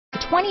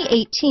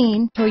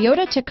2018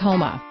 Toyota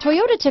Tacoma.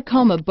 Toyota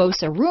Tacoma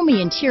boasts a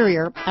roomy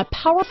interior, a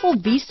powerful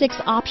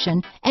V6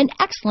 option, and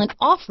excellent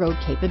off-road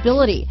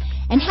capability,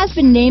 and has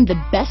been named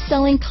the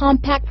best-selling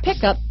compact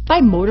pickup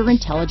by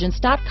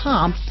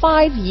MotorIntelligence.com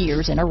 5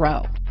 years in a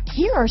row.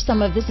 Here are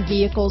some of this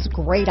vehicle's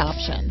great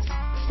options: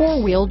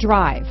 four-wheel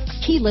drive,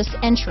 keyless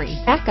entry,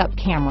 backup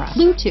camera,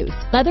 Bluetooth,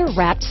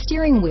 leather-wrapped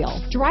steering wheel,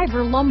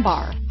 driver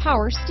lumbar,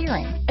 power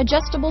steering,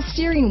 adjustable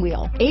steering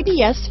wheel,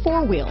 ABS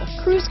four-wheel,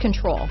 cruise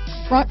control,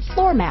 front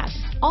floor mats,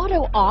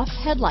 auto-off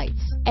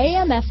headlights,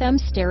 AM/FM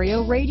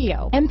stereo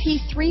radio,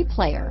 MP3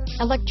 player,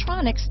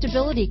 electronic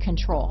stability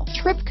control,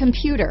 trip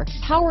computer,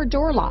 power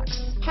door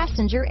locks,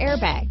 passenger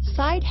airbag,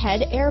 side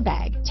head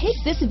airbag. Take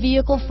this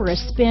vehicle for a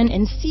spin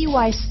and see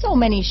why so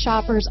many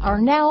shoppers are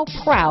now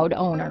proud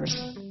owners.